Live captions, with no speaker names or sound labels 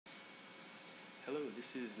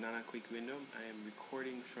this is Nana Kwekuendo. I am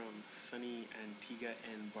recording from sunny Antigua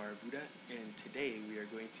and Barbuda, and today we are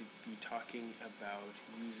going to be talking about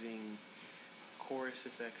using chorus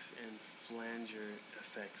effects and flanger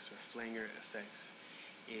effects, or flanger effects,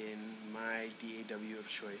 in my DAW of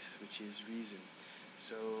choice, which is Reason.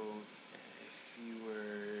 So if you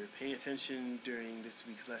were paying attention during this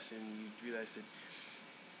week's lesson, you'd realize that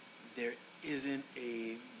there isn't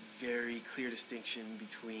a very clear distinction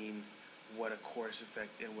between what a chorus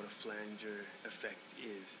effect and what a flanger effect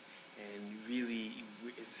is, and really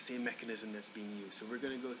it's the same mechanism that's being used. So we're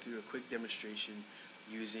going to go through a quick demonstration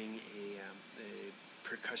using a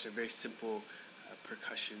percussion, a very simple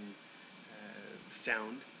percussion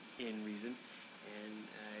sound in Reason, and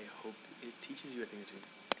I hope it teaches you a thing or two.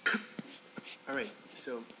 Alright,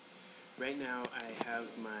 so right now I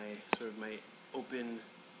have my open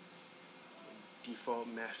default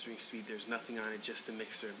mastering suite. There's nothing on it, just a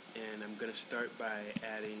mixer, and I'm going to start by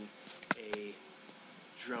adding a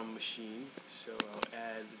drum machine. So I'll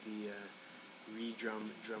add the redrum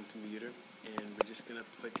drum computer, and we're just going to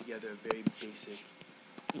put together a very basic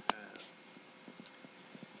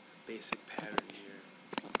pattern here.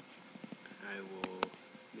 I will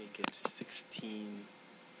make it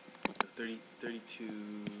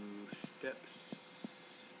 32 steps.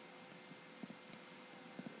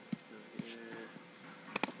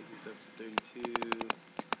 Up to 32, and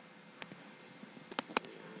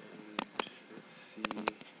let's see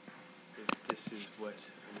if this is what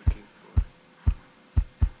I'm looking for.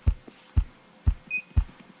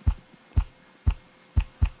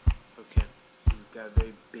 Okay, so we've got a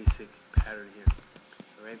very basic pattern here.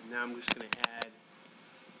 Alright, now I'm just going to add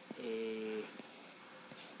a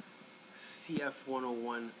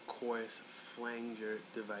CF101 chorus flanger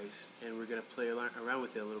device, and we're going to play around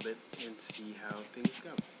with it a little bit and see how things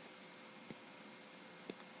go.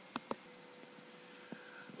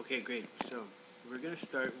 Okay, great. So we're going to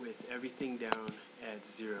start with everything down at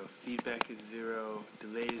 0. Feedback is 0,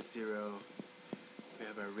 delay is 0, we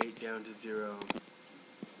have our rate down to 0,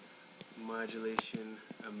 modulation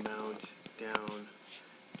amount down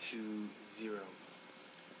to 0,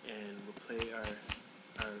 and we'll play our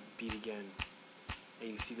beat again.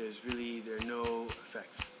 And you see there are no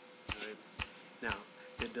effects. Right? Now,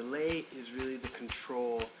 the delay is really the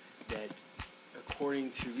control that,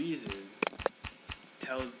 according to Reason,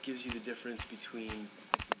 gives you the difference between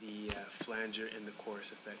the flanger and the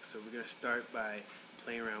chorus effect. So we're going to start by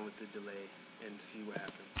playing around with the delay and see what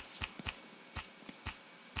happens.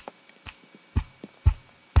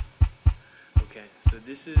 Okay, so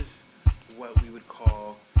this is what we would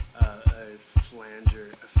call a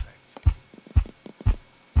flanger effect.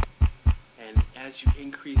 And as you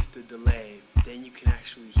increase the delay, then you can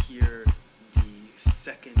actually hear the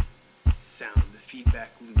second sound, the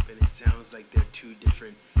feedback loop, and it sounds like they're two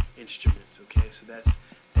different instruments. Okay, so that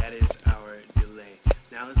is our delay.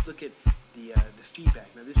 Now let's look at the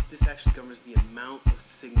feedback. Now this actually covers the amount of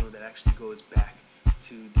signal that actually goes back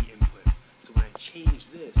to the input. So when I change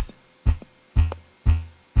this,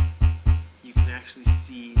 you can actually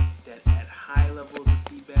see that at high levels of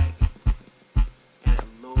feedback and at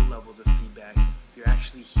low levels of feedback, you're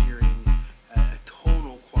actually hearing a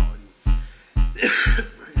tonal quality.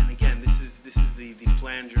 And again, this is the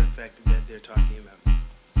flanger effect that they're talking about.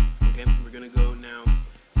 Okay, we're gonna go now.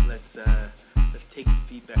 Let's take the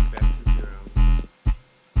feedback back to 0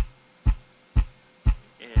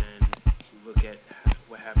 and look at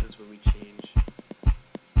what happens when we change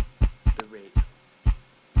the rate.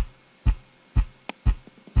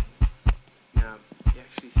 Now you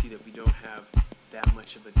actually see that we don't have that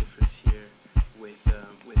much of a difference here with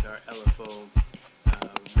our LFO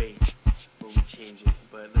rate when we change it,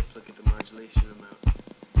 but let's look at the modulation amount.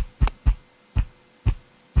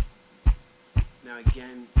 Now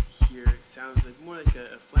again, here it sounds like more like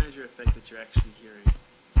a flanger effect that you're actually hearing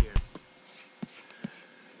here.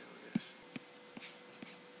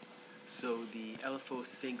 So the LFO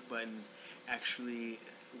sync button actually,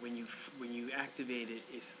 when you activate it,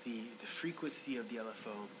 it's the frequency of the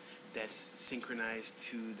LFO that's synchronized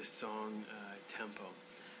to the song tempo.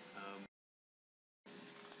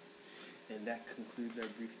 And that concludes our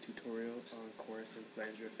brief tutorial on chorus and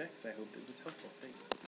flanger effects. I hope it was helpful. Thanks.